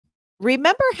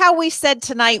Remember how we said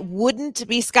tonight wouldn't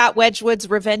be Scott Wedgewood's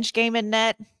revenge game in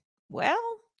net? Well,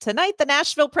 tonight the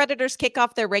Nashville Predators kick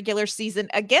off their regular season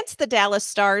against the Dallas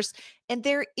Stars, and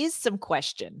there is some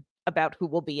question about who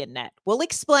will be in net. We'll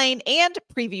explain and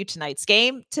preview tonight's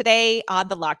game today on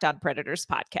the Locked On Predators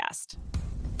podcast.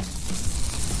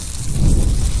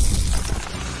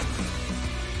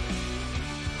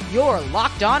 You're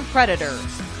Locked On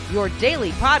Predators, your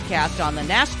daily podcast on the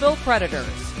Nashville Predators,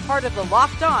 part of the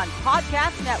Locked On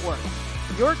Podcast Network,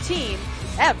 your team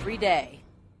every day.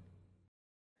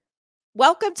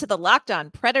 Welcome to the Locked On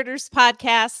Predators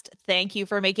podcast. Thank you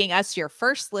for making us your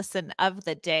first listen of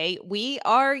the day. We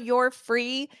are your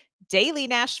free daily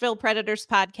Nashville Predators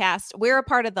podcast. We're a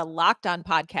part of the Locked On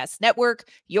Podcast Network,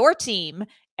 your team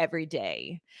every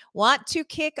day. Want to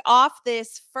kick off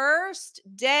this first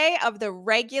day of the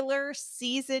regular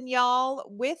season, y'all,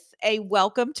 with a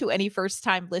welcome to any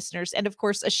first-time listeners. And of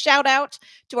course, a shout out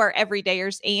to our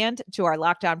everydayers and to our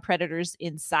Locked On Predators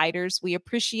insiders. We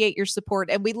appreciate your support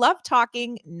and we love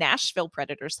talking Nashville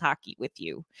Predators hockey with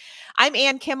you. I'm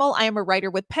Ann Kimmel. I am a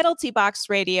writer with Penalty Box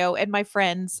Radio. And my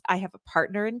friends, I have a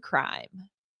partner in crime.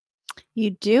 You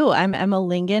do. I'm Emma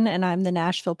Lingen, and I'm the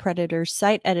Nashville Predators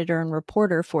site editor and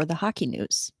reporter for the Hockey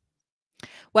News.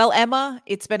 Well, Emma,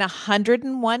 it's been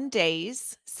 101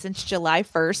 days since July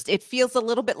 1st. It feels a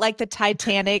little bit like the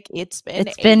Titanic. It's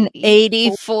been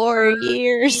 84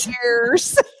 years.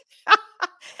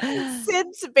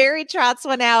 Since Barry Trotz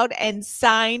went out and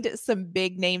signed some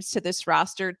big names to this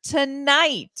roster.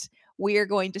 Tonight, we are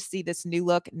going to see this new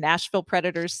look Nashville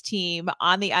Predators team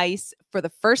on the ice for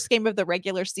the first game of the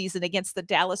regular season against the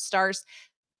Dallas Stars.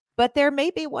 But there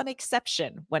may be one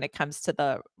exception when it comes to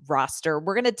the roster.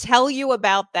 We're going to tell you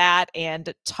about that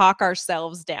and talk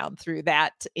ourselves down through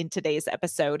that in today's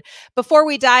episode. Before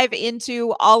we dive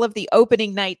into all of the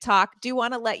opening night talk, do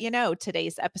want to let you know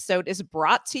today's episode is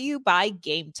brought to you by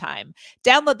Gametime.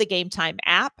 Download the Gametime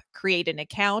app, create an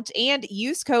account, and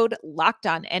use code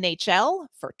LOCKEDONNHL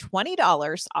for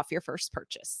 $20 off your first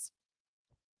purchase.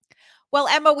 Well,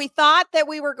 Emma, we thought that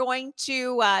we were going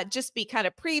to just be kind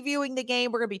of previewing the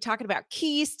game. We're going to be talking about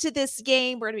keys to this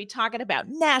game. We're going to be talking about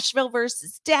Nashville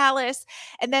versus Dallas.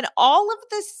 And then all of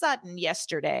a sudden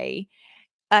yesterday,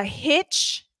 a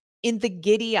hitch in the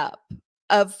giddy up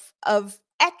of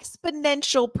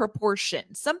exponential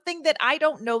proportion, something that I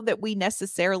don't know that we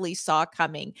necessarily saw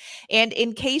coming. And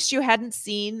in case you hadn't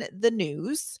seen the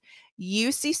news,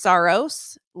 Juuse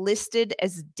Saros listed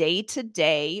as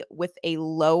day-to-day with a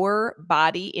lower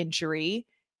body injury,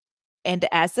 and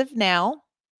as of now,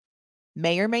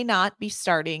 may or may not be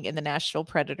starting in the Nashville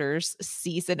Predators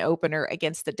season opener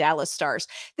against the Dallas Stars.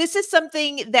 This is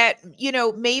something that,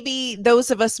 maybe those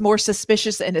of us more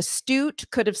suspicious and astute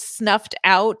could have snuffed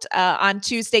out. On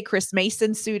Tuesday, Chris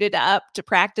Mason suited up to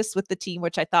practice with the team,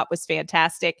 which I thought was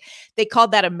fantastic. They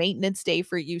called that a maintenance day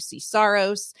for Juuse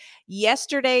Saros.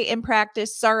 Yesterday in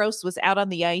practice, Saros was out on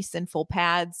the ice in full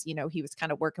pads. He was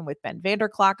kind of working with Ben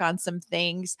Vanderklok on some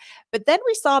things. But then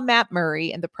we saw Matt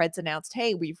Murray, and the Preds announced,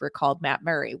 hey, we've recalled Matt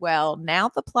Murray. Well, now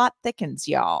the plot thickens,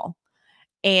 y'all.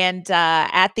 And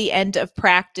at the end of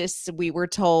practice, we were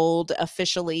told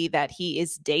officially that he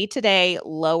is day-to-day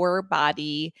lower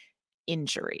body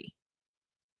injury.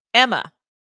 Emma,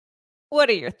 what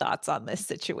are your thoughts on this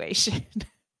situation?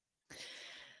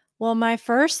 Well, my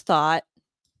first thought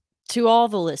to all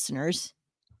the listeners,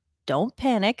 don't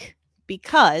panic,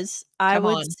 because I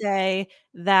would say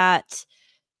that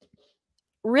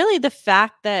really the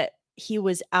fact that he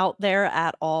was out there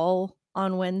at all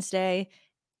on Wednesday,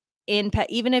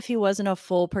 even if he wasn't a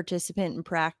full participant in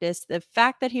practice, the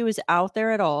fact that he was out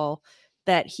there at all,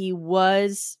 that he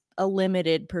was a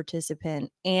limited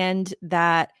participant, and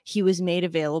that he was made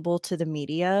available to the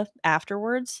media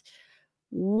afterwards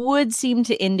would seem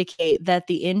to indicate that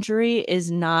the injury is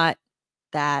not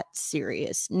that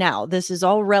serious. Now, this is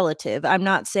all relative. I'm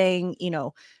not saying,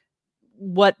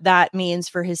 what that means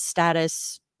for his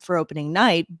status for opening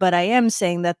night, but I am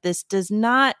saying that this does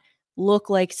not look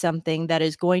like something that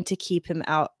is going to keep him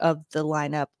out of the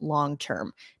lineup long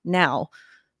term. Now,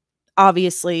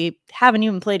 obviously, haven't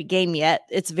even played a game yet.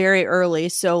 It's very early,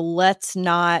 so let's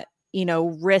not,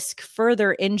 risk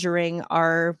further injuring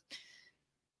our,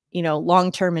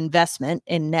 long-term investment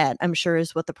in net, I'm sure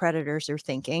is what the Predators are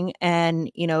thinking. And,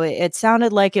 it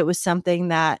sounded like it was something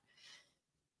that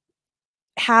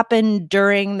happened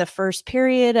during the first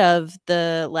period of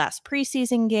the last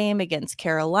preseason game against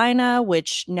Carolina,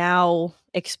 which now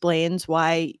explains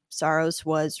why Saros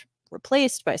was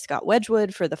replaced by Scott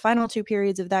Wedgewood for the final two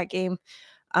periods of that game.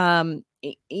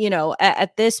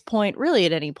 At this point, really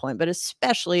at any point, but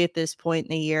especially at this point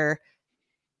in the year,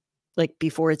 like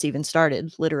before it's even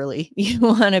started, literally.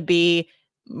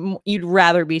 You'd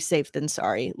rather be safe than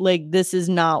sorry. Like, this is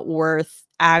not worth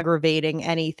aggravating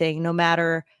anything, no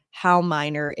matter how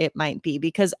minor it might be,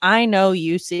 because I know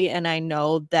Juuse, and I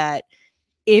know that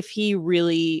if he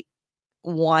really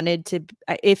wanted to,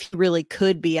 if he really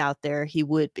could be out there, he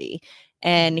would be.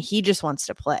 And he just wants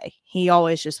to play. He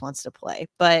always just wants to play.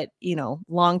 But,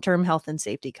 long-term health and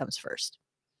safety comes first.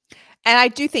 And I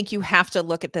do think you have to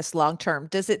look at this long term.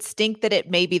 Does it stink that it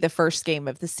may be the first game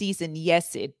of the season?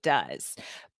 Yes, it does.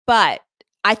 But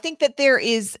I think that there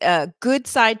is a good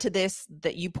side to this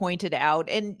that you pointed out,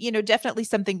 and, definitely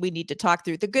something we need to talk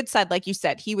through. The good side, like you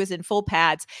said, he was in full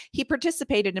pads. He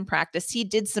participated in practice. He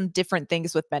did some different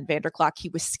things with Ben Vanderklok. He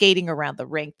was skating around the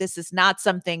rink. This is not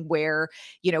something where,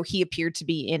 he appeared to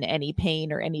be in any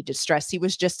pain or any distress. He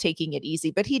was just taking it easy,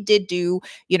 but he did do,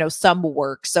 some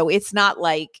work. So it's not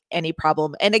like any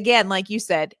problem. And again, like you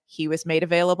said, he was made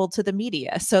available to the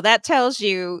media. So that tells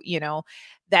you,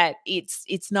 that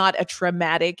it's not a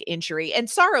traumatic injury. And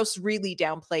Saros really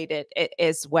downplayed it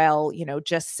as well,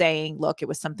 just saying, look, it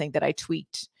was something that I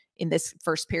tweaked in this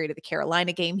first period of the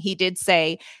Carolina game. He did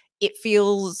say it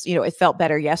feels, it felt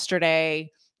better yesterday.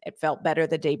 It felt better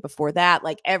the day before that.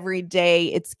 Like, every day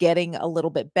it's getting a little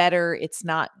bit better. It's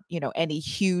not, any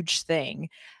huge thing.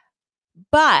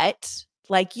 But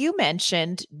like you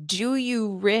mentioned, do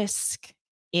you risk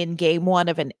in game one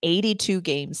of an 82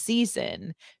 game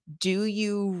season, do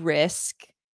you risk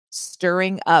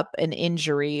stirring up an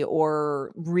injury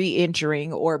or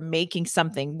re-injuring or making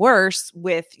something worse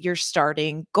with your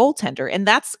starting goaltender? And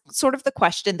that's sort of the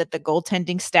question that the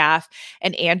goaltending staff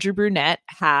and Andrew Brunette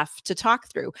have to talk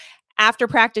through. After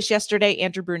practice yesterday,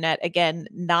 Andrew Brunette, again,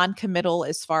 non-committal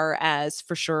as far as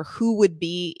for sure who would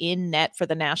be in net for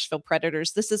the Nashville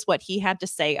Predators. This is what he had to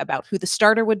say about who the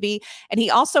starter would be. And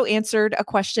he also answered a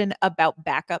question about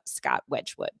backup Scott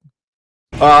Wedgewood.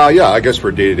 Yeah, I guess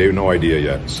for day-to-day, no idea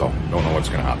yet, so don't know what's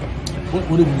going to happen.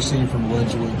 What have you seen from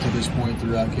Wedgewood to this point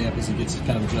throughout camp as he gets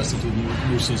kind of adjusted to the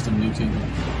new system, new team?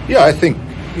 Yeah, I think,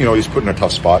 he's put in a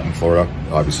tough spot in Florida.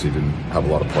 Obviously didn't have a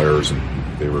lot of players, and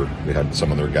they had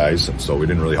some of their guys, and so we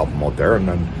didn't really help him out there. And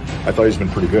then I thought he's been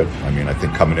pretty good. I mean, I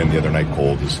think coming in the other night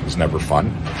cold is never fun.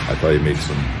 I thought he made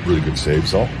some really good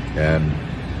saves, though, and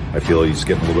I feel he's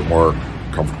getting a little bit more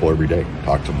comfortable every day.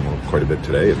 Talked to him quite a bit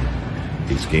today, and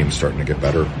his game's starting to get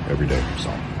better every day.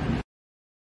 So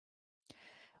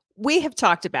we have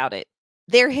talked about it.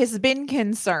 There has been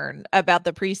concern about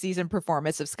the preseason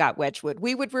performance of Scott Wedgewood.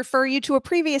 We would refer you to a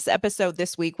previous episode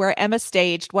this week where Emma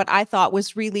staged what I thought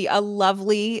was really a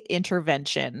lovely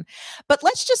intervention. But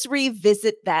let's just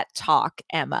revisit that talk,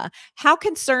 Emma. How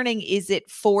concerning is it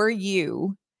for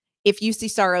you if Juuse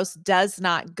Saros does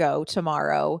not go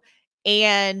tomorrow?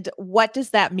 And what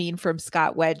does that mean from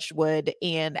Scott Wedgewood?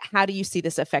 And how do you see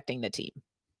this affecting the team?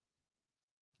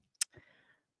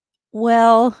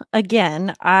 Well,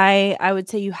 again, I would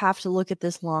say you have to look at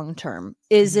this long term.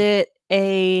 Is it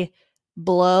a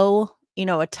blow,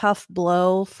 a tough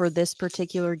blow for this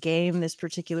particular game, this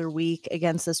particular week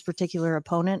against this particular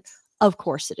opponent? Of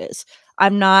course it is.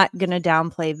 I'm not going to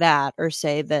downplay that or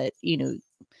say that,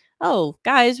 oh,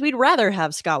 guys, we'd rather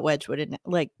have Scott Wedgewood in it.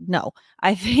 Like, no.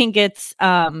 I think it's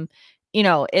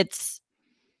it's,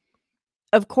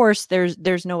 of course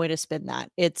there's no way to spin that.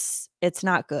 It's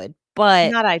not good.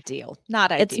 But not ideal.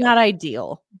 It's not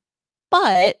ideal.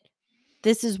 But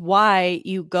this is why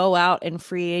you go out in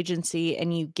free agency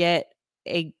and you get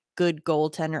a good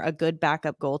goaltender, a good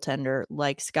backup goaltender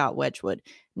like Scott Wedgewood.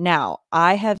 Now,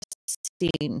 I have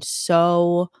seen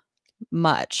so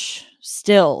much.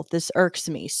 Still, this irks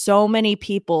me. So many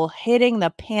people hitting the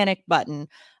panic button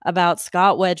about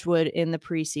Scott Wedgewood in the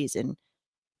preseason.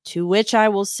 To which I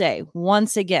will say,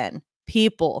 once again,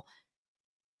 people,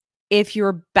 if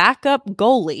your backup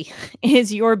goalie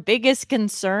is your biggest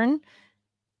concern,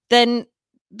 then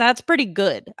that's pretty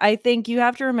good. I think you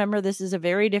have to remember this is a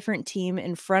very different team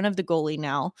in front of the goalie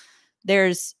now.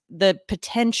 There's the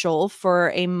potential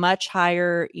for a much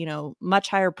higher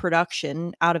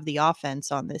production out of the offense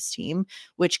on this team,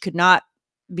 which could not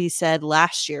be said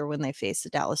last year when they faced the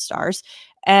Dallas Stars.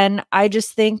 And I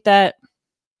just think that,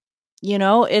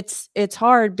 it's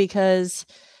hard because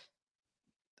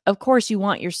of course you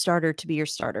want your starter to be your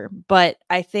starter, but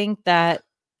I think that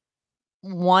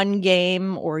one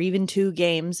game or even 2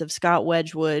 games of Scott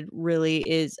Wedgewood really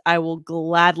is, I will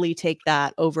gladly take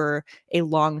that over a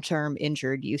long-term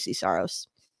injured Juuse Saros.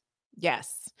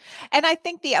 Yes. And I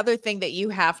think the other thing that you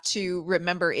have to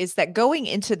remember is that going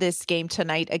into this game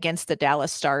tonight against the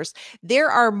Dallas Stars, there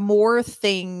are more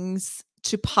things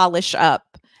to polish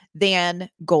up than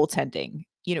goaltending.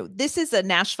 this is a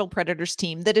Nashville Predators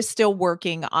team that is still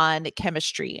working on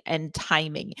chemistry and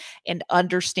timing and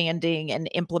understanding and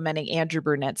implementing Andrew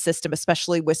Brunette's system,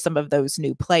 especially with some of those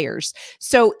new players.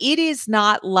 So it is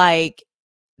not like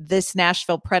this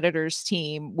Nashville Predators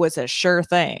team was a sure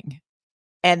thing.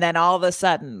 And then all of a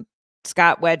sudden,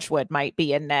 Scott Wedgewood might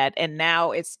be in net, and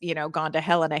now it's, gone to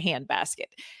hell in a handbasket.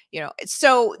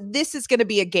 So this is going to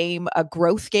be a game, a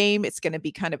growth game. It's going to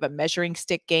be kind of a measuring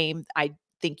stick game. I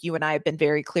think you and I have been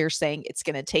very clear saying it's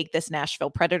going to take this Nashville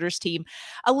Predators team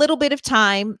a little bit of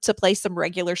time to play some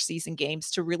regular season games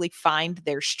to really find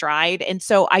their stride. And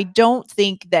so I don't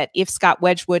think that if Scott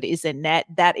Wedgewood is in net,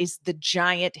 that is the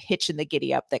giant hitch in the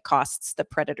giddy up that costs the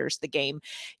Predators the game.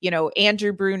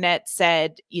 Andrew Brunette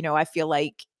said, I feel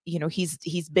like,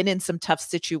 he's been in some tough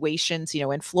situations,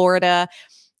 in Florida.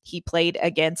 He played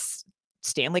against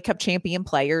Stanley Cup champion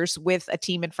players with a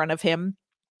team in front of him,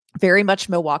 very much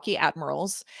Milwaukee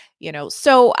Admirals,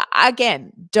 So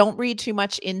again, don't read too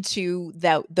much into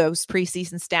those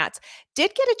preseason stats.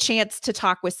 Did get a chance to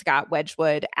talk with Scott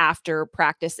Wedgewood after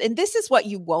practice. And this is what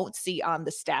you won't see on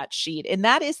the stat sheet. And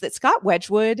that is that Scott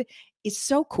Wedgewood is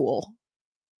so cool.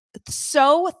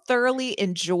 So thoroughly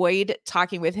enjoyed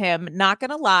talking with him. Not going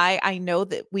to lie, I know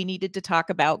that we needed to talk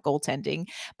about goaltending,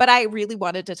 but I really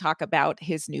wanted to talk about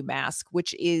his new mask,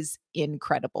 which is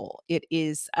incredible. It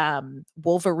is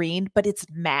Wolverine, but it's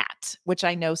matte, which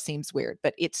I know seems weird,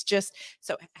 but it's just,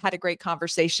 so had a great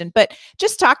conversation, but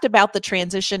just talked about the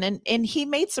transition. And he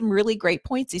made some really great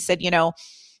points. He said,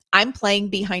 I'm playing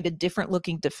behind a different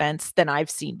looking defense than I've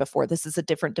seen before. This is a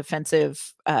different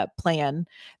defensive plan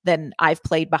than I've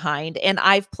played behind. And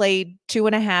I've played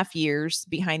 2.5 years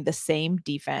behind the same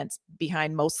defense,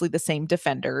 behind mostly the same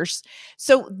defenders.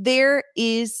 So there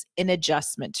is an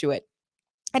adjustment to it.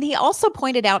 And he also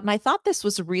pointed out, and I thought this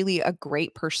was really a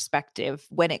great perspective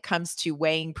when it comes to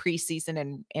weighing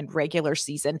preseason and regular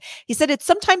season. He said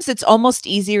sometimes it's almost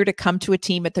easier to come to a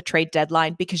team at the trade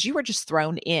deadline because you were just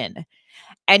thrown in.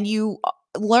 And you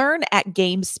learn at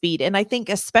game speed. And I think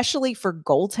especially for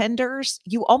goaltenders,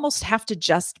 you almost have to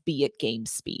just be at game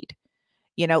speed.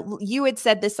 You had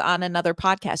said this on another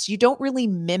podcast. You don't really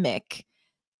mimic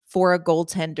for a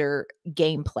goaltender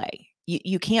gameplay.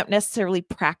 You can't necessarily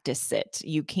practice it.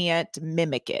 You can't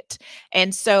mimic it.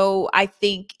 And so I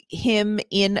think him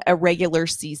in a regular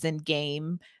season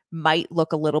game might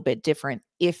look a little bit different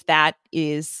if that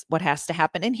is what has to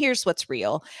happen. And here's what's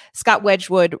real. Scott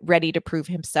Wedgewood ready to prove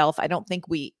himself. I don't think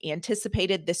we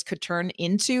anticipated this could turn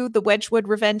into the Wedgewood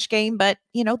revenge game, but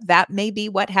that may be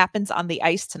what happens on the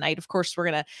ice tonight. Of course, we're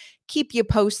going to keep you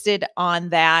posted on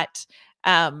that.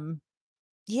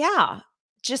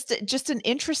 Just an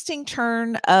interesting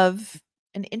turn of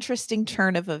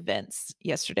events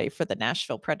yesterday for the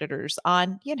Nashville Predators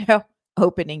on,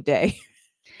 opening day.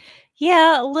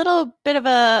 Yeah, a little bit of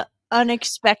a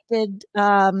unexpected,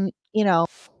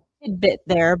 bit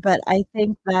there, but I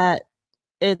think that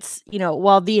it's,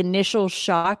 while the initial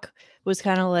shock was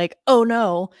kind of like, oh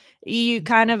no, you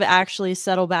kind of actually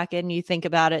settle back in, you think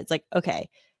about it. It's like, okay,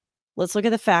 let's look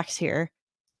at the facts here.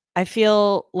 I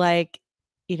feel like,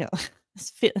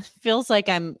 feels like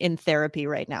I'm in therapy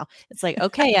right now. It's like,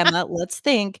 okay, Emma, let's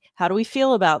think, how do we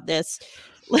feel about this?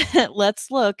 Let's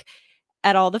look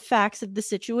at all the facts of the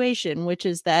situation, which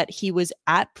is that he was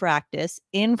at practice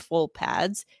in full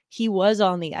pads. He was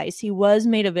on the ice. He was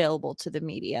made available to the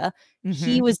media. Mm-hmm.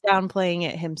 He was downplaying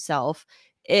it himself.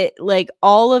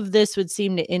 All of this would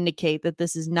seem to indicate that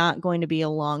this is not going to be a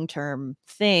long-term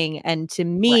thing. And to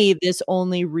me, This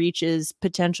only reaches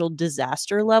potential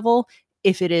disaster level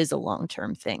if it is a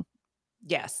long-term thing.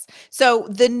 Yes. So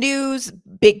the news,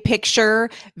 big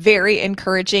picture, very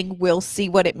encouraging. We'll see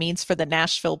what it means for the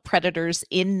Nashville Predators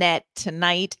in net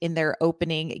tonight in their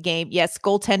opening game. Yes,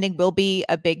 goaltending will be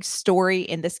a big story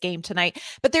in this game tonight,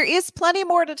 but there is plenty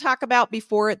more to talk about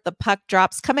before the puck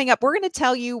drops. Coming up, we're going to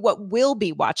tell you what we'll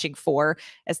be watching for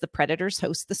as the Predators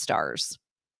host the Stars.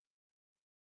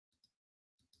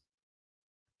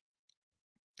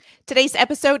 Today's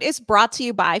episode is brought to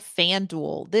you by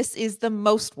FanDuel. This is the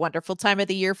most wonderful time of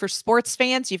the year for sports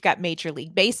fans. You've got Major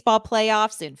League Baseball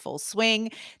playoffs in full swing.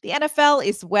 The NFL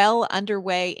is well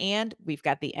underway, and we've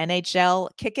got the NHL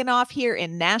kicking off here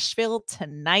in Nashville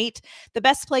tonight. The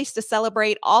best place to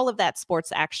celebrate all of that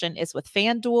sports action is with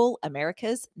FanDuel,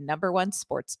 America's #1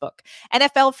 sportsbook.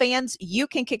 NFL fans, you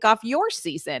can kick off your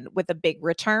season with a big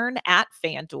return at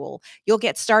FanDuel. You'll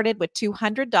get started with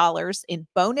 $200 in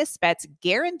bonus bets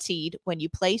guaranteed when you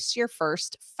place your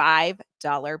first $5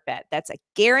 bet. That's a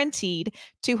guaranteed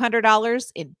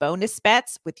 $200 in bonus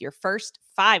bets with your first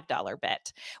 $5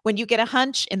 bet. When you get a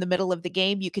hunch in the middle of the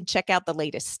game, you can check out the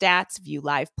latest stats, view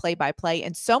live play-by-play,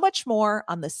 and so much more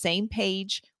on the same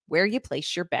page where you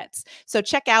place your bets. So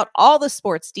check out all the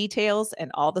sports details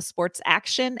and all the sports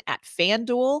action at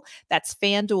FanDuel. That's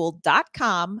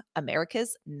FanDuel.com,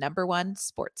 America's #1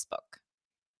 sportsbook.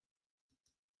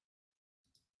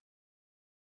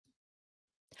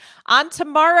 On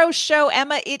tomorrow's show,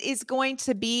 Emma, it is going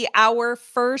to be our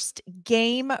first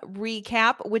game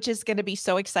recap, which is going to be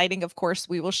so exciting. Of course,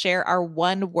 we will share our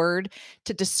one word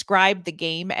to describe the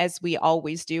game as we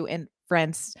always do. And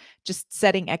friends, just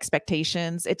setting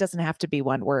expectations. It doesn't have to be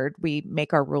one word. We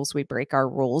make our rules, we break our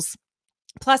rules.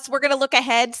 Plus, we're going to look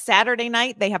ahead. Saturday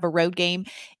night, they have a road game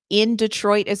in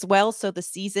Detroit as well. So the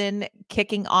season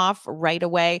kicking off right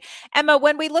away. Emma,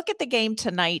 when we look at the game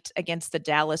tonight against the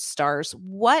Dallas Stars,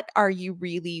 what are you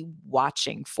really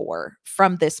watching for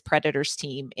from this Predators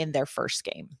team in their first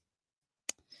game?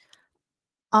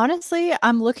 Honestly,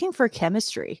 I'm looking for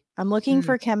chemistry. I'm looking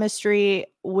for chemistry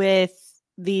with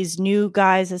these new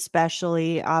guys,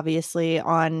 especially obviously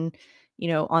on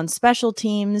special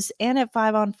teams and at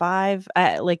 5-on-5,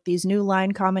 like these new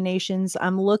line combinations.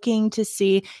 I'm looking to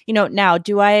see, now,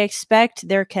 do I expect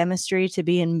their chemistry to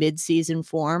be in mid-season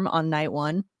form on night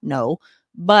one? No,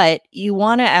 but you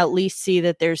want to at least see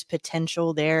that there's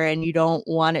potential there and you don't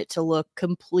want it to look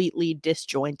completely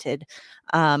disjointed.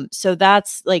 So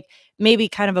that's like maybe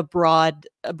kind of a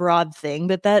broad thing,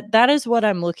 but that is what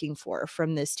I'm looking for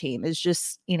from this team is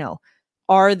just,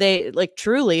 are they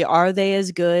are they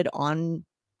as good on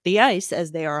the ice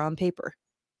as they are on paper?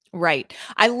 Right.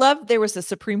 I love there was a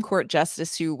Supreme Court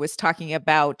justice who was talking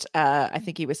about, I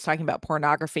think he was talking about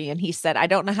pornography, and he said, I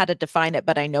don't know how to define it,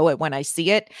 but I know it when I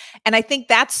see it. And I think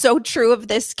that's so true of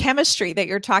this chemistry that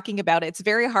you're talking about. It's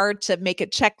very hard to make a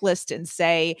checklist and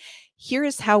say,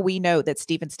 here's how we know that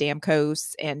Steven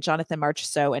Stamkos and Jonathan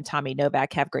Marchessault and Tommy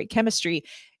Novak have great chemistry.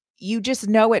 You just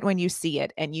know it when you see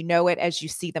it, and you know it as you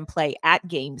see them play at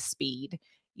game speed,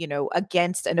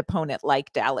 against an opponent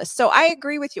like Dallas. So I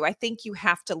agree with you. I think you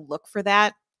have to look for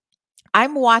that.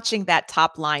 I'm watching that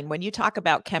top line. When you talk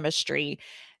about chemistry,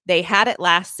 they had it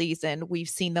last season. We've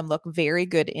seen them look very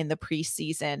good in the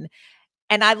preseason.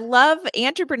 And I love,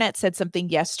 Andrew Burnett said something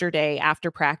yesterday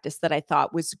after practice that I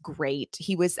thought was great.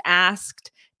 He was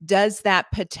asked, does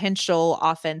that potential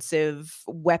offensive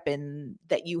weapon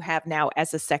that you have now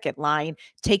as a second line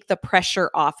take the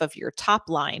pressure off of your top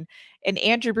line? And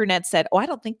Andrew Burnett said, I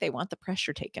don't think they want the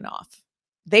pressure taken off.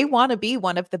 They want to be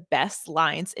one of the best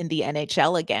lines in the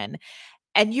NHL again.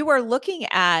 And you are looking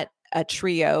at a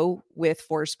trio with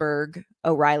Forsberg,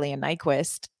 O'Reilly, and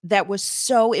Nyquist that was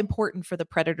so important for the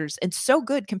Predators and so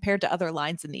good compared to other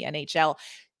lines in the NHL.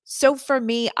 So for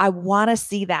me, I want to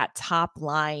see that top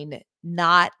line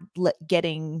not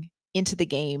getting into the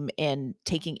game and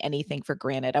taking anything for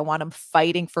granted. I want them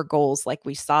fighting for goals like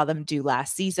we saw them do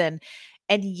last season.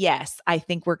 And yes, I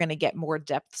think we're going to get more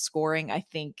depth scoring. I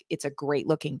think it's a great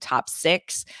looking top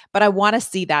six, but I want to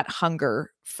see that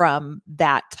hunger from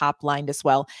that top line as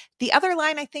well. The other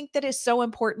line I think that is so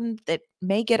important that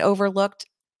may get overlooked.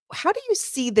 How do you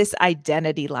see this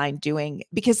identity line doing?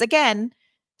 Because again,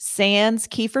 sans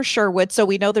Kiefer Sherwood. So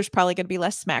we know there's probably going to be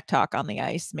less smack talk on the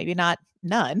ice. Maybe not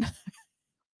none.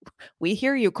 We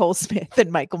hear you, Cole Smith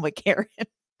and Michael McCarron,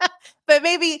 but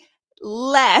maybe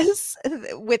less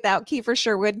without Kiefer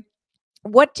Sherwood.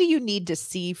 What do you need to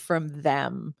see from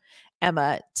them,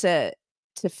 Emma, to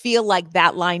feel like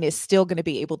that line is still going to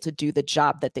be able to do the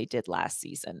job that they did last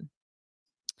season?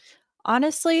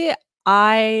 Honestly,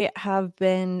 I have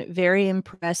been very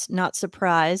impressed, not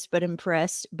surprised, but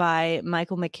impressed by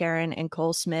Michael McCarron and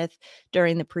Cole Smith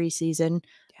during the preseason.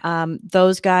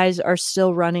 Those guys are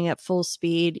still running at full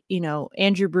speed.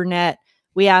 Andrew Burnett,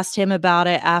 we asked him about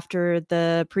it after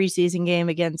the preseason game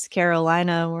against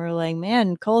Carolina. We're like,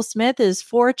 man, Cole Smith is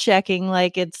forechecking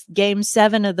like it's game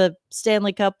 7 of the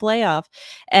Stanley Cup playoff.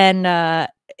 And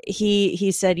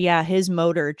he said, yeah, his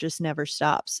motor just never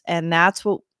stops. And that's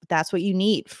what you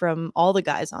need from all the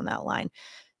guys on that line.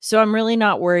 So I'm really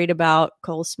not worried about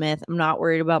Cole Smith. I'm not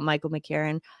worried about Michael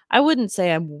McCarron. I wouldn't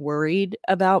say I'm worried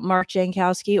about Mark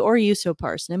Jankowski or Juuse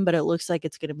Saros, but it looks like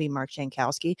it's going to be Mark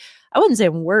Jankowski. I wouldn't say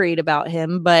I'm worried about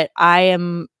him, but I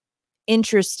am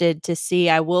interested to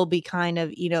see. I will be kind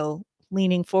of,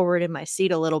 leaning forward in my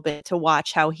seat a little bit to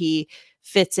watch how he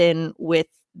fits in with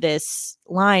this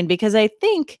line, because I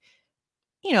think,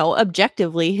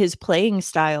 objectively his playing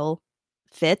style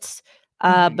fits.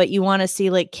 But you want to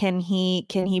see, like, can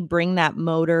he bring that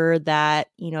motor, that,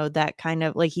 that kind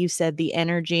of, like you said, the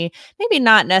energy, maybe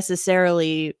not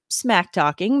necessarily smack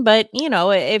talking, but,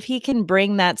 if he can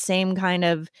bring that same kind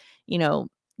of,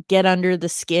 get under the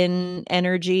skin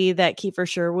energy that Kiefer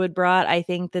Sherwood brought. I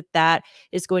think that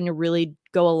is going to really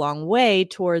go a long way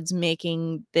towards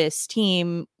making this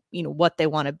team, what they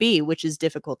want to be, which is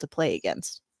difficult to play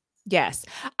against. Yes.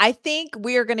 I think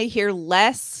we are going to hear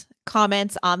less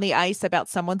comments on the ice about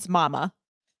someone's mama,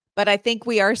 but I think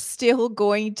we are still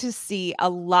going to see a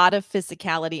lot of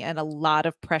physicality and a lot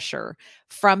of pressure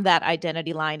from that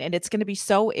identity line. And it's going to be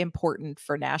so important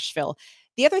for Nashville.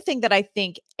 The other thing that I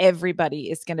think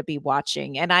everybody is going to be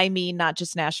watching, and I mean not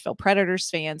just Nashville Predators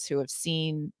fans who have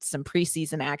seen some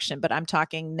preseason action, but I'm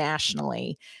talking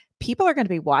nationally, people are going to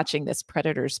be watching this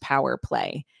Predators power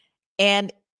play.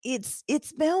 And it's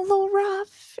been a little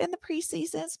rough in the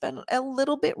preseason. It's been a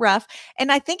little bit rough.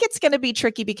 And I think it's going to be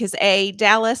tricky because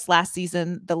Dallas last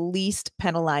season, the least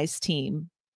penalized team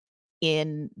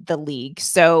in the league.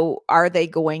 So are they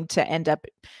going to end up,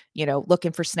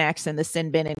 looking for snacks in the sin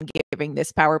bin and giving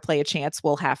this power play a chance?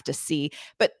 We'll have to see.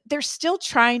 But they're still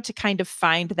trying to kind of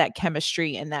find that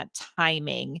chemistry and that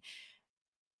timing.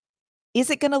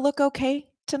 Is it going to look okay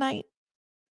tonight?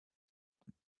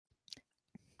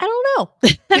 I don't know.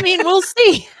 I mean, we'll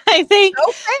see. I think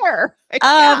so fair.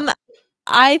 Yeah.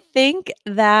 I think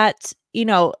that,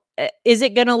 is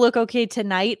it going to look okay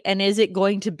tonight? And is it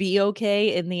going to be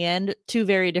okay in the end? Two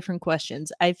very different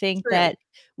questions. I think that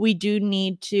we do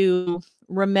need to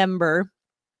remember,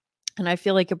 and I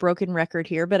feel like a broken record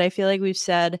here, but I feel like we've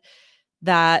said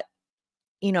that,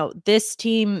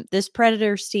 this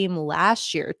Predators team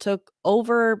last year took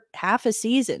over half a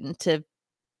season to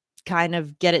kind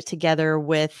of get it together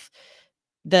with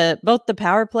both the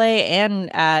power play and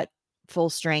at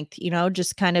full strength,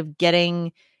 just kind of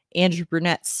getting Andrew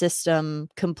Brunette's system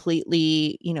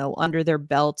completely, under their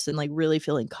belts and like really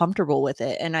feeling comfortable with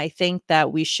it. And I think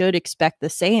that we should expect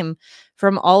the same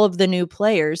from all of the new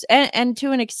players and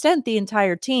to an extent, the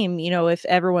entire team, if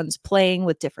everyone's playing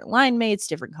with different line mates,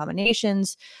 different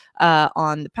combinations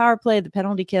on the power play, the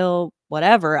penalty kill,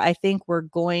 whatever, I think we're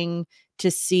going to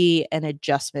see an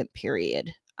adjustment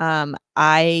period.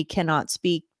 I cannot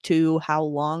speak to how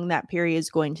long that period is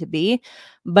going to be,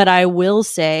 but I will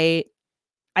say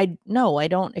I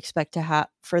don't expect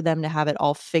for them to have it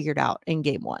all figured out in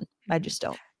game one. I just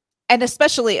don't. And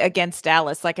especially against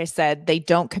Dallas, like I said, they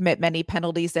don't commit many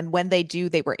penalties. And when they do,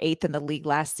 they were 8th in the league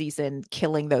last season,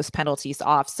 killing those penalties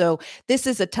off. So this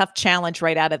is a tough challenge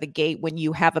right out of the gate when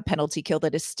you have a penalty kill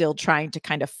that is still trying to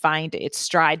kind of find its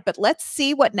stride. But let's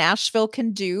see what Nashville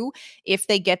can do if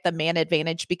they get the man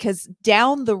advantage, because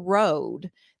down the road,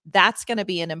 that's going to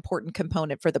be an important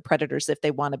component for the Predators if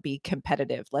they want to be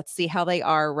competitive. Let's see how they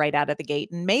are right out of the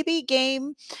gate. And maybe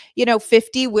game,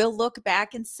 50, we'll look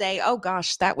back and say, oh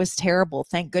gosh, that was terrible.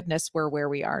 Thank goodness we're where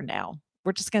we are now.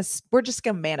 We're just going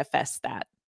to manifest that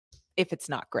if it's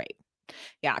not great.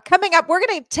 Yeah. Coming up, we're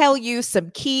going to tell you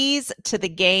some keys to the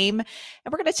game,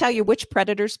 and we're going to tell you which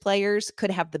Predators players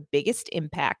could have the biggest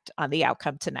impact on the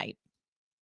outcome tonight.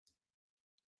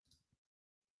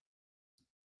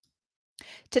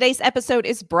 Today's episode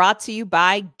is brought to you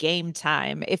by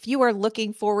Gametime. If you are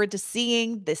looking forward to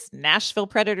seeing this Nashville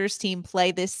Predators team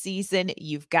play this season,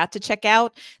 you've got to check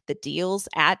out the deals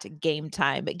at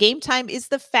Gametime. Gametime is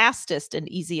the fastest and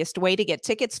easiest way to get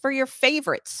tickets for your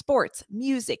favorite sports,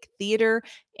 music, theater,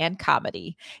 and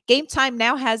comedy. Gametime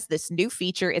now has this new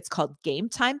feature. It's called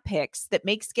Gametime Picks that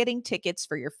makes getting tickets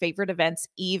for your favorite events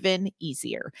even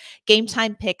easier.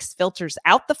 Gametime Picks filters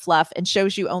out the fluff and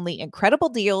shows you only incredible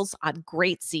deals on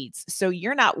great seats, so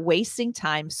you're not wasting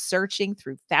time searching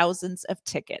through thousands of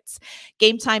tickets.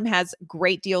 Gametime has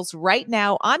great deals right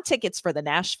now on tickets for the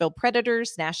Nashville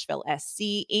Predators, Nashville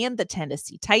SC, and the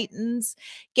Tennessee Titans.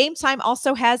 Gametime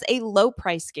also has a low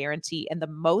price guarantee and the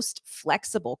most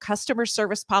flexible customer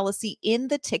service policy in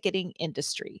the ticketing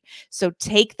industry. So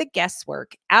take the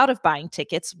guesswork out of buying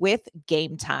tickets with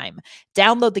Gametime.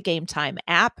 Download the Gametime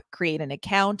app, create an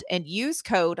account, and use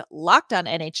code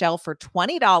LOCKEDONNHL for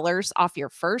 $20 off your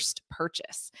first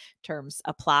purchase. Terms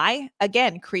apply.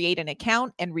 Again, create an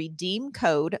account and redeem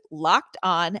code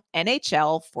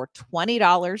LOCKEDONNHL for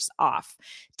 $20 off.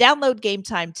 Download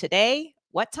Gametime today.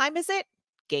 What time is it?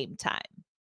 Gametime.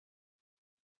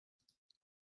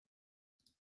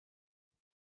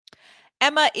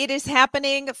 Emma, it is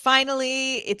happening.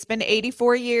 Finally, it's been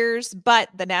 84 years, but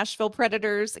the Nashville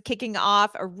Predators kicking off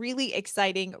a really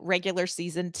exciting regular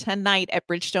season tonight at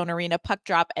Bridgestone Arena. Puck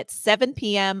drop at 7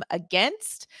 p.m.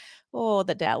 against,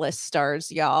 the Dallas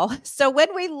Stars, y'all. So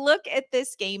when we look at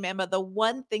this game, Emma, the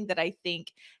one thing that I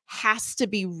think has to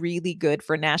be really good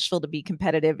for Nashville to be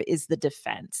competitive is the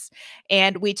defense.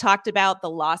 And we talked about the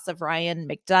loss of Ryan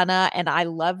McDonagh, and I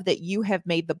love that you have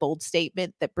made the bold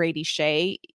statement that Brady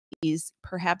Shea he's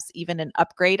perhaps even an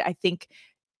upgrade. I think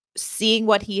seeing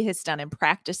what he has done in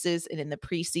practices and in the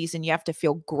preseason, you have to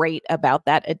feel great about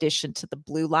that addition to the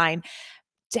blue line.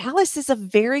 Dallas is a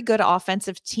very good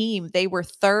offensive team. They were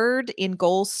third in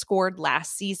goals scored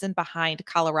last season behind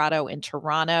Colorado and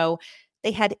Toronto.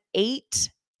 They had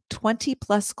 8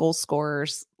 20-plus goal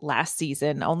scorers last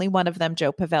season. Only one of them,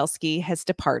 Joe Pavelski, has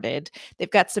departed.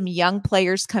 They've got some young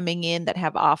players coming in that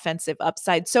have offensive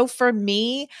upside. So for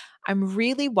me, I'm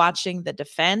really watching the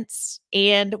defense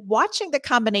and watching the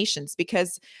combinations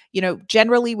because,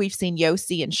 generally we've seen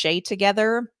Josi and Shea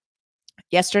together.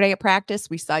 Yesterday at practice,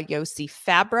 we saw Josi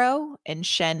Fabro and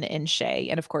Shen and Shea.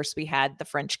 And of course, we had the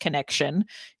French connection,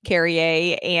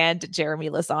 Carrier and Jeremy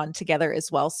Lauzon together as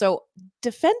well. So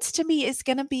defense to me is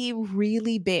going to be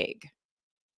really big.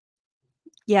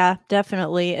 Yeah,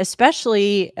 definitely.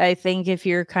 Especially, I think if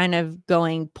you're kind of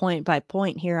going point by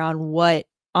point here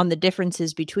on the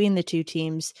differences between the two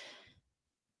teams.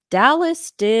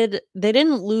 Dallas they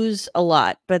didn't lose a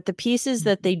lot, but the pieces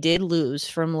that they did lose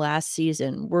from last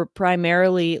season were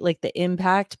primarily like the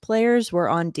impact players were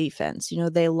on defense.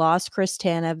 They lost Chris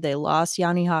Tanev, they lost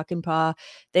Yanni Hakanpää,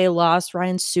 they lost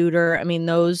Ryan Suter. I mean,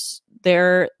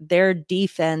 their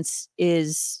defense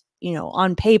is,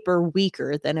 on paper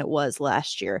weaker than it was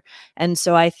last year. And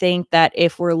so I think that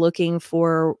if we're looking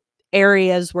for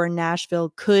areas where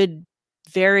Nashville could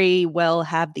very well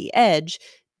have the edge,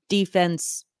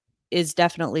 defense is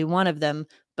definitely one of them.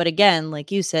 But again,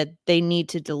 like you said, they need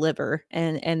to deliver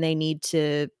and they need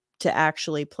to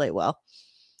actually play well.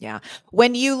 Yeah.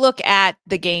 When you look at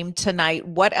the game tonight,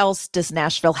 what else does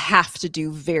Nashville have to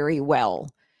do very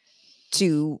well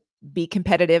to be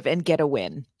competitive and get a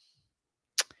win?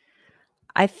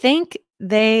 I think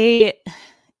they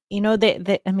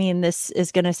I mean, this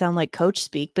is going to sound like coach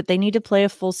speak, but they need to play a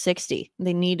full 60.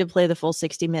 They need to play the full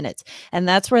 60 minutes. And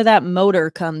that's where that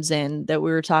motor comes in that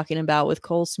we were talking about with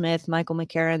Cole Smith, Michael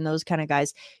McCarron, those kind of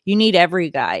guys. You need every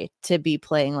guy to be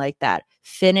playing like that.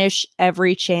 Finish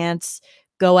every chance,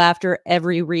 go after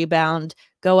every rebound,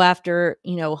 go after,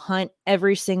 hunt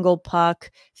every single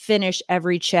puck, finish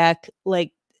every check.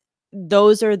 Like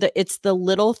it's the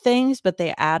little things, but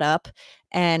they add up.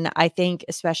 And I think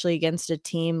especially against a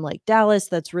team like Dallas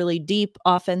that's really deep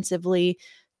offensively,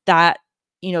 that,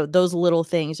 those little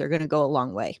things are going to go a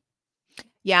long way.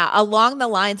 Yeah, along the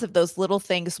lines of those little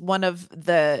things, one of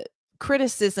the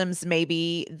criticisms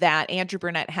maybe that Andrew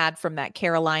Brunette had from that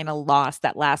Carolina loss,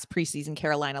 that last preseason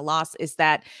Carolina loss, is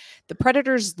that the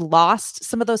Predators lost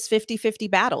some of those 50-50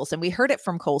 battles. And we heard it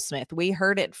from Cole Smith. We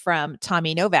heard it from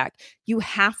Tommy Novak. You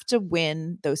have to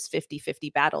win those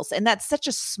 50-50 battles. And that's such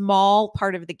a small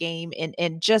part of the game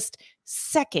in just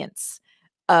seconds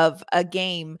of a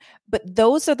game. But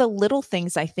those are the little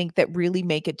things I think that really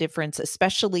make a difference,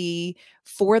 especially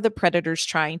for the Predators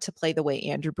trying to play the way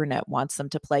Andrew Brunette wants them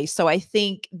to play. So I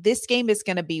think this game is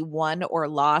going to be won or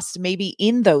lost maybe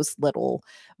in those little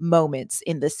moments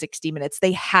in the 60 minutes.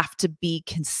 They have to be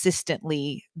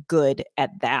consistently good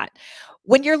at that.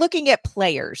 When you're looking at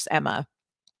players, Emma,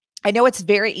 I know it's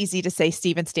very easy to say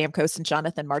Steven Stamkos and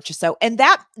Jonathan Marchessault, and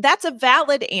that's a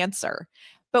valid answer.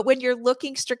 But when you're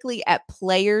looking strictly at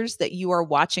players that you are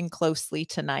watching closely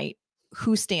tonight,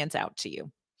 who stands out to you?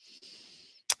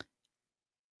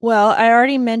 Well, I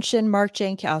already mentioned Mark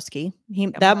Jankowski.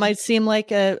 That might seem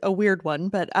like a weird one,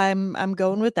 but I'm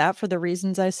going with that for the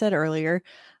reasons I said earlier.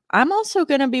 I'm also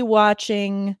going to be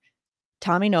watching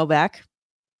Tommy Novak,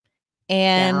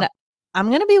 and I'm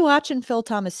going to be watching Phil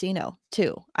Tomasino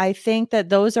too. I think that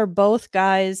those are both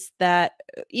guys that,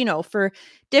 for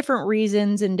different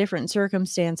reasons and different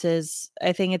circumstances,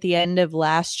 I think at the end of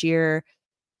last year,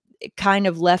 it kind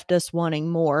of left us wanting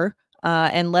more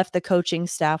and left the coaching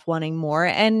staff wanting more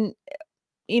and,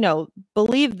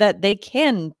 believe that they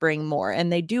can bring more and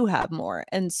they do have more.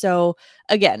 And so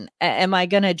again, am I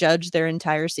going to judge their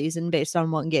entire season based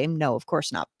on one game? No, of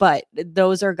course not. But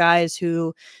those are guys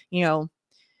who,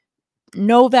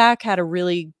 Novak had a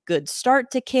really good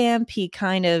start to camp. He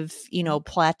kind of,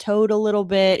 plateaued a little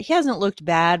bit. He hasn't looked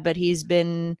bad, but he's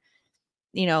been,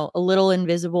 a little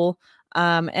invisible.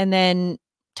 And then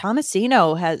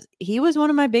Tomasino he was one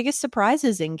of my biggest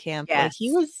surprises in camp. Yes.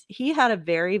 Like he had a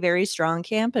very, very strong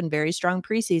camp and very strong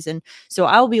preseason. So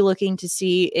I'll be looking to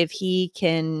see if he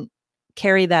can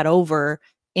carry that over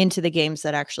into the games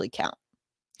that actually count.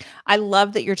 I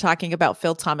love that you're talking about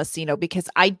Phil Tomasino because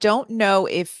I don't know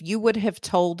if you would have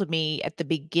told me at the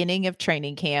beginning of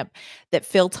training camp that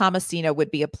Phil Tomasino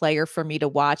would be a player for me to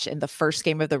watch in the first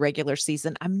game of the regular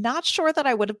season. I'm not sure that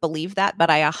I would have believed that, but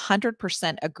I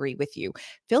 100% agree with you.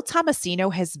 Phil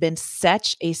Tomasino has been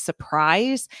such a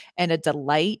surprise and a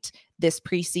delight this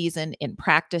preseason in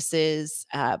practices,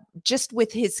 just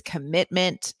with his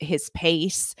commitment, his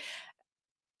pace.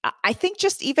 I think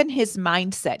just even his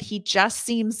mindset, he just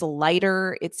seems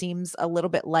lighter. It seems a little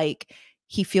bit like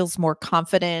he feels more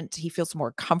confident. He feels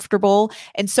more comfortable.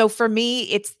 And so for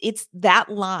me, it's that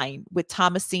line with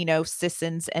Tomasino,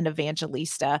 Sissons, and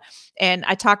Evangelista. And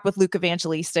I talked with Luke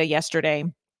Evangelista yesterday,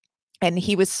 and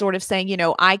he was sort of saying,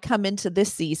 I come into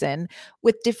this season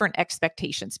with different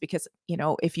expectations because,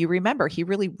 if you remember, he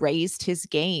really raised his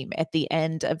game at the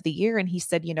end of the year. And he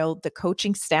said, the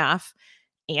coaching staff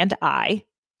and I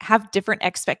have different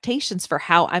expectations for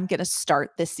how I'm going to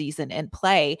start this season and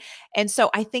play. And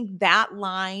so I think that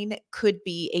line could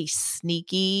be a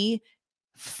sneaky,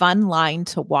 fun line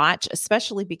to watch,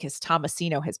 especially because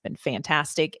Tomasino has been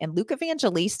fantastic. And Luke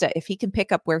Evangelista, if he can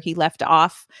pick up where he left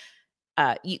off,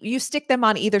 you stick them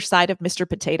on either side of Mr.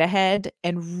 Potato Head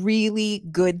and really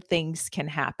good things can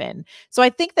happen. So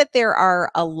I think that there are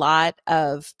a lot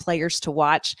of players to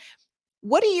watch.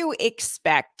 What do you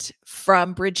expect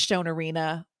from Bridgestone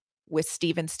Arena with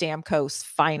Steven Stamkos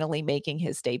finally making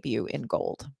his debut in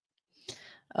gold?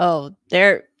 Oh,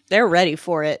 they're ready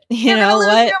for it. You know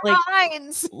what?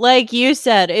 Like you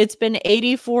said, it's been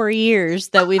 84 years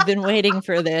that we've been waiting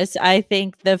for this. I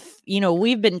think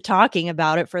we've been talking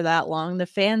about it for that long. The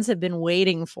fans have been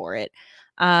waiting for it.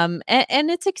 And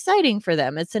it's exciting for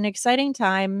them. It's an exciting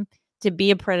time to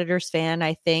be a Predators fan,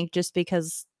 I think, just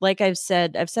because, like I've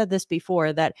said this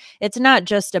before, that it's not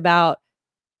just about,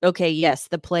 okay, yes,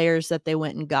 the players that they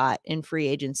went and got in free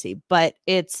agency, but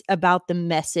it's about the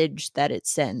message that it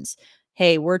sends.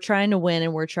 Hey, we're trying to win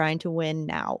and we're trying to win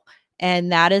now.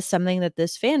 And that is something that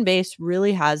this fan base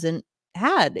really hasn't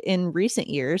had in recent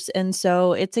years. And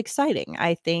so it's exciting.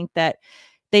 I think that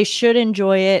they should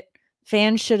enjoy it.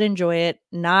 Fans should enjoy it,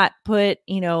 not put,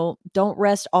 don't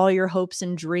rest all your hopes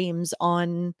and dreams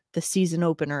on the season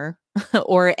opener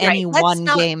or any one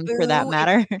game for that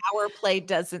matter. Our play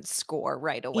doesn't score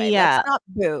right away. Yeah. Let's not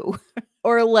boo.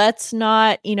 Or let's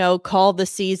not, call the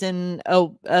season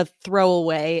a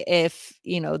throwaway if,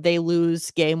 they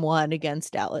lose game 1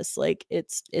 against Dallas. Like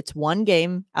it's one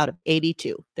game out of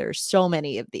 82. There's so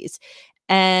many of these.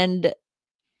 And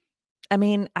I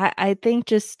mean, I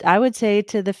think I would say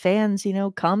to the fans,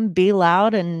 come be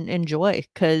loud and enjoy,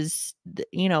 because,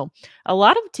 a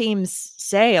lot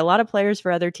of players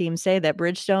for other teams say that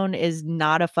Bridgestone is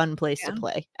not a fun place to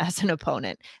play as an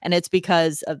opponent. And it's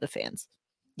because of the fans.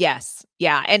 Yes.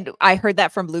 Yeah. And I heard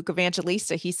that from Luke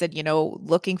Evangelista. He said,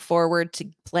 looking forward to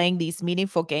playing these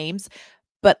meaningful games,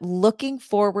 but looking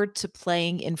forward to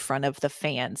playing in front of the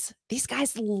fans. These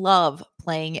guys love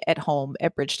playing at home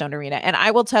at Bridgestone Arena. And I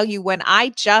will tell you, when I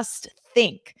just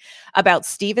think about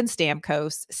Steven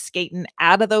Stamkos skating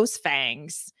out of those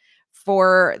fangs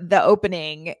for the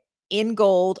opening in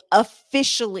gold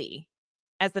officially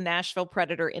as the Nashville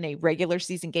Predator in a regular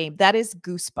season game, that is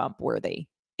goosebump worthy.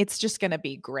 It's just going to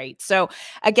be great. So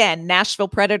again, Nashville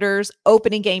Predators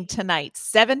opening game tonight,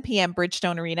 7 p.m.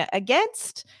 Bridgestone Arena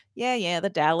against the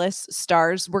Dallas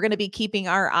Stars. We're going to be keeping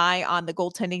our eye on the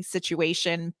goaltending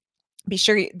situation. Be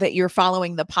sure that you're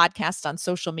following the podcast on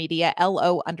social media,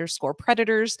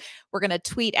 LO_Predators. We're going to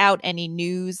tweet out any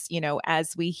news,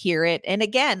 as we hear it. And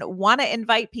again, want to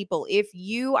invite people, if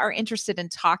you are interested in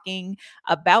talking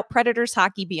about Predators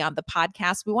hockey beyond the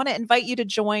podcast, we want to invite you to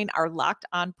join our Locked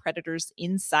On Predators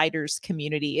Insiders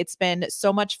community. It's been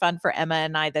so much fun for Emma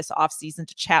and I this offseason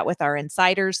to chat with our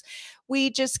insiders. We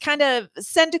just kind of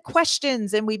send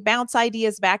questions and we bounce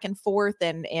ideas back and forth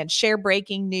and share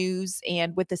breaking news.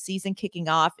 And with the season kicking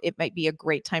off, it might be a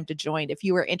great time to join. If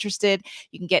you are interested,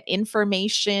 you can get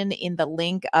information in the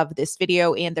link of this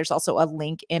video. And there's also a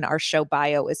link in our show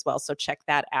bio as well. So check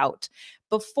that out.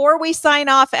 Before we sign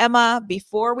off, Emma,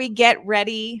 before we get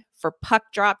ready for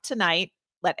puck drop tonight,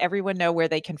 let everyone know where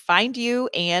they can find you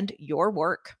and your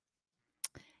work.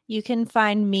 You can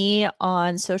find me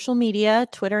on social media,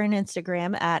 Twitter and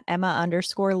Instagram at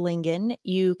Emma_Lingen.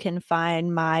 You can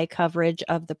find my coverage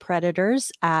of the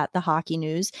Predators at the Hockey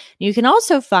News. You can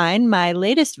also find my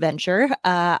latest venture.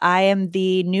 I am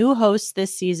the new host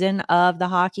this season of the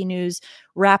Hockey News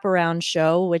Wraparound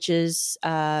Show, which is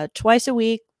twice a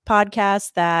week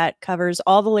podcast that covers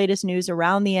all the latest news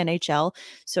around the NHL.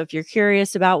 So if you're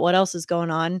curious about what else is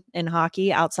going on in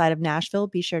hockey outside of Nashville,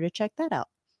 be sure to check that out.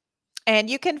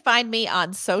 And you can find me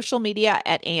on social media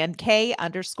at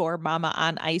AnnK_Mama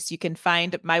on Ice. You can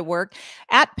find my work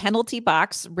at Penalty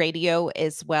Box Radio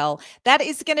as well. That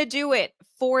is going to do it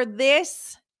for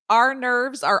this, Our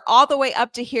nerves are all the way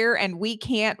up to here, and we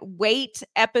can't wait.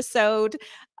 Episode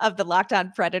of the Locked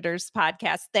On Predators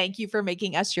podcast. Thank you for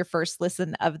making us your first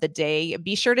listen of the day.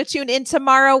 Be sure to tune in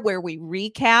tomorrow where we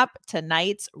recap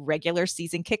tonight's regular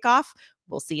season kickoff.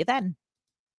 We'll see you then.